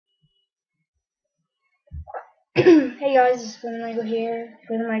Hey guys, it's Lego here,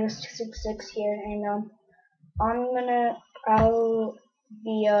 Lego 666 here, and I'll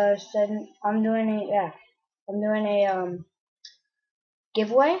be I'm doing a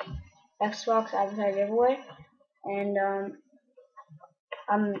giveaway, Xbox Avatar giveaway, and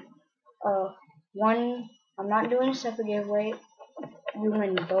I'm uh one I'm not doing a separate giveaway. You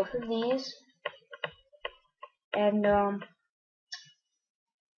win both of these, and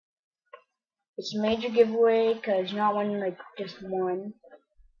it's a major giveaway because you're not winning like just one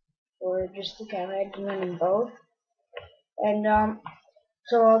or just the cowhead. You're winning both, and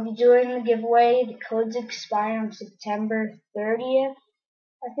So I'll be doing the giveaway. The codes expire on September 30th,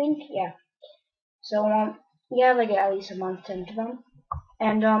 I think. Yeah. So you have like at least a month to enter them,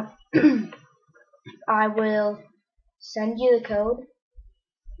 and I will send you the code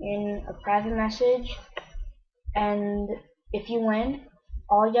in a private message. And if you win,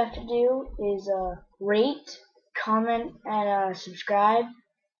 all you have to do is rate, comment, and subscribe.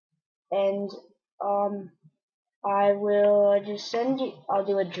 And I will just send you. I'll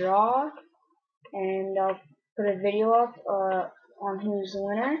do a draw and I'll put a video up on who's the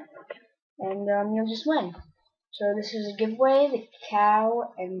winner, and you'll just win. So this is a giveaway, the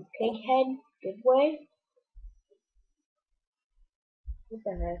cow and pig head giveaway. What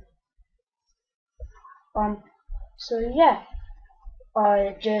the heck? So yeah,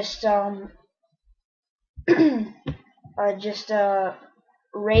 just just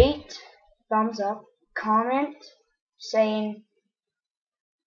rate, thumbs up, comment, saying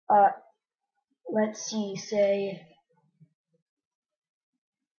let's see, say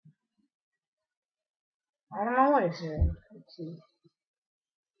I don't know what it's saying. Let's see.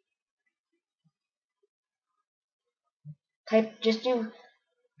 Just do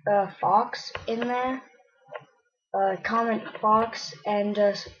Fox in there. Comment Fox and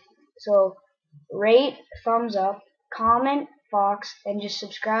so rate, thumbs up, comment Fox, and just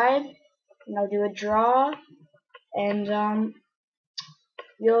subscribe. And I'll do a draw, and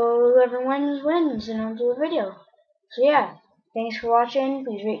whoever wins, and I'll do a video. So yeah, thanks for watching.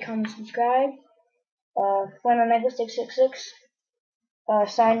 Please rate, comment, subscribe. Flame Omega 666.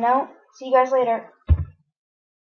 Signing out. See you guys later.